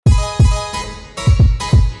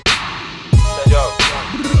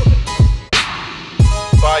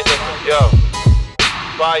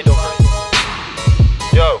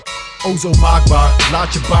o zo maakbaar.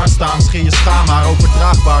 Laat je baard staan, scheer je schaamhaar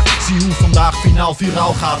overdraagbaar. Zie hoe vandaag finaal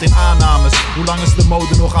viraal gaat in aannames. Hoe lang is de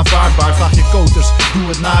mode nog aanvaardbaar? Vraag je koters, doe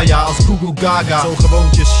het najaar als Google Gaga. Zo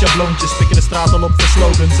gewoontjes, schabloontjes, pikken de straat al op voor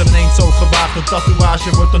slogans. En ineens zo gewaagd, een tatoeage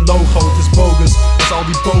wordt een logo. Het is bogus, als al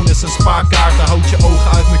die bonus en spaarkaarten. Houd je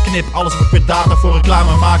ogen uit mijn knip, alles wordt weer data voor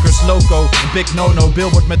reclamemakers. Loco, een big no-no,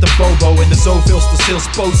 billboard met een bobo. En de zoveelste sales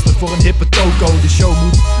poster voor een hippe toko. De show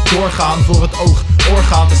moet doorgaan voor het oog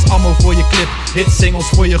orgaan. Het is ammo voor je clip, hitsingles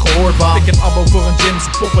voor je gehoorbaan. Ik heb abo voor een gym, ze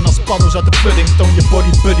poppen als paddo's uit de pudding. Toon je body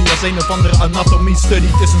buddy als een of andere anatomie study.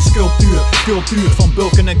 Het is een sculptuur, cultuur van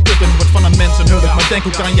bulken en kutten. Wordt van een mens een hulp, maar denk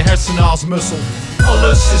ook aan je hersenen als mussel.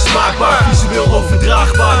 Alles is maakbaar, visueel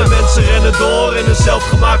overdraagbaar. De mensen rennen door in een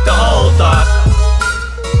zelfgemaakte altaar.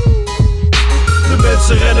 De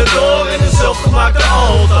mensen rennen door in een zelfgemaakte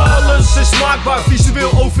altaar. Alles is maakbaar,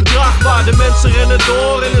 visueel overdraagbaar. De mensen rennen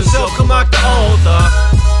door in een zelfgemaakte altaar.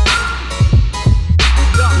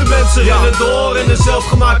 De mensen rennen door in een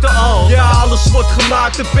zelfgemaakte altaar. Ja, alles wordt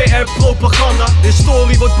gemaakt, de PR-propaganda.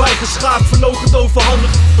 Historie wordt bijgeschaafd, verloochend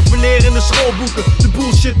overhandigd. Wat we leren in de schoolboeken, de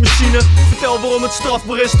bullshitmachine. Vertel waarom het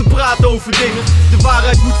strafbaar is te praten over dingen. De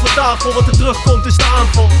waarheid moet van tafel, wat er terugkomt is de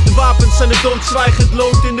aanval. De wapens zijn het doodzwijgend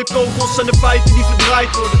lood in de kogels zijn de feiten die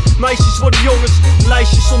verdraaid worden. Meisjes worden jongens,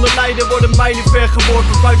 lijstjes zonder lijden worden mijlenver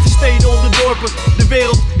geworpen. Buiten steden onder dorpen, de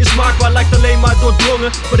wereld is maakbaar, lijkt alleen maar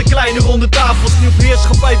doordrongen. Maar de kleine ronde tafels, die op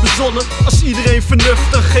heerschappij bezonnen. Als iedereen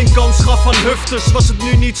vernuftig geen kans gaf aan hufters, was het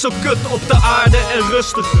nu niet zo kut op de aarde en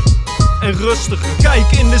rustiger.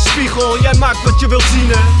 Kijk in de spiegel, jij maakt wat je wilt zien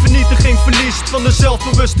hè. Vernietiging verliest van de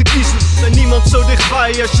zelfbewuste kiezers. En niemand zo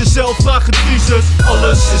dichtbij als jezelf vraagt het crisis.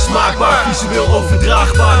 Alles is maakbaar, visueel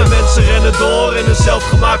overdraagbaar. De mensen rennen door in een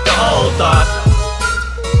zelfgemaakte altaar.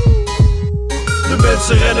 De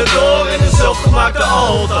mensen rennen door in een zelfgemaakte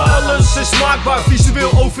altaar. Alles is maakbaar,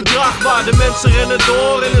 visueel overdraagbaar. De mensen rennen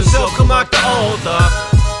door in een zelfgemaakte altaar.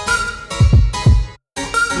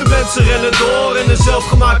 De mensen rennen door in een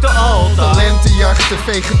zelfgemaakte altaar. Talentenjachten,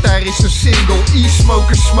 vegetarische single.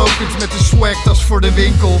 E-smokers smokend met een swagtas voor de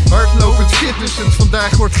winkel. Hardlopend fitnessend,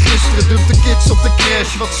 vandaag wordt gisteren. Dumpt de kids op de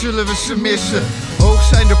crash, wat zullen we ze missen? Hoog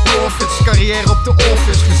zijn de profits, carrière op de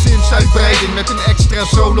office. Gezinsuitbreiding met een extra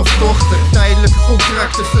zoon of dochter. Tijdelijke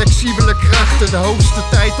contracten, flexibele krachten. De hoogste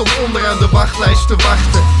tijd om onderaan de wachtlijst te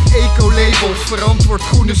wachten. Eco-labels, verantwoord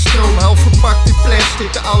groene stroom. Half verpakt in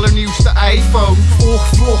plastic, de allernieuwste iPhone. Volg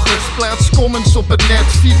vloggers, plaats comments op het net.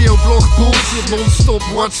 Videoblog, bullshit, non-stop,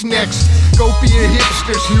 what's next? Kopieer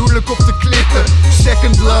hipsters, huwelijk op de klippen.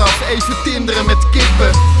 Second love, even tinderen met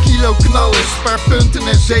kippen. Kilo knallers, paar punten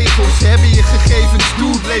en zegels. Hebben je gegevens,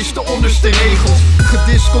 dude, lees de onderste regels.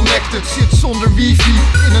 Gedisconnected, zit zonder wifi.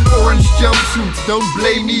 In een orange jumpsuit, don't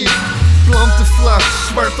blame me. Plantenvlag,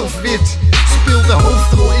 zwart of wit. Speel de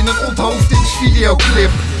hoofdrol in een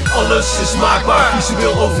onthoofdingsvideoclip. Alles is maakbaar,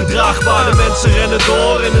 visueel overdraagbaar. De mensen rennen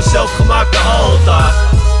door in een zelfgemaakte altaar.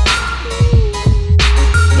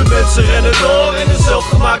 De mensen rennen door in een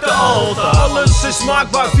zelfgemaakte altaar. Alles is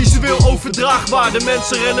maakbaar, visueel overdraagbaar. De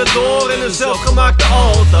mensen rennen door in een zelfgemaakte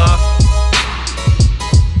altaar.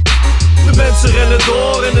 De mensen rennen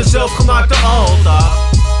door in een zelfgemaakte altaar.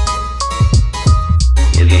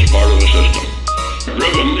 They're just part of the system.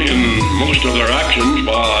 Driven in most of their actions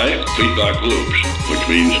by feedback loops, which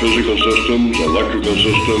means physical systems, electrical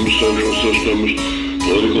systems, social systems,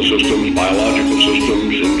 political systems, biological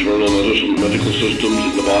systems, internal medical systems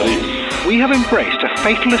in the body. We have embraced a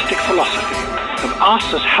fatalistic philosophy of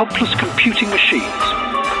us as helpless computing machines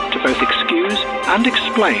to both excuse and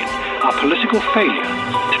explain our political failure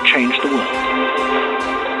to change the world.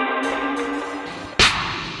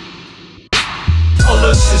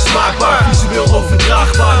 Alles is maakbaar, visueel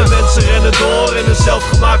overdraagbaar. De mensen rennen door in een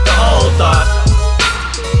zelfgemaakte altaar.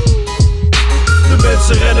 De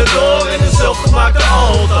mensen rennen door in een zelfgemaakte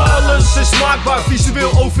altaar. Alles is maakbaar,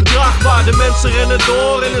 visueel overdraagbaar. De mensen rennen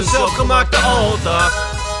door in een zelfgemaakte altaar.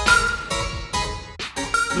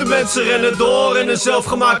 De mensen rennen door in een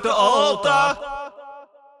zelfgemaakte altaar.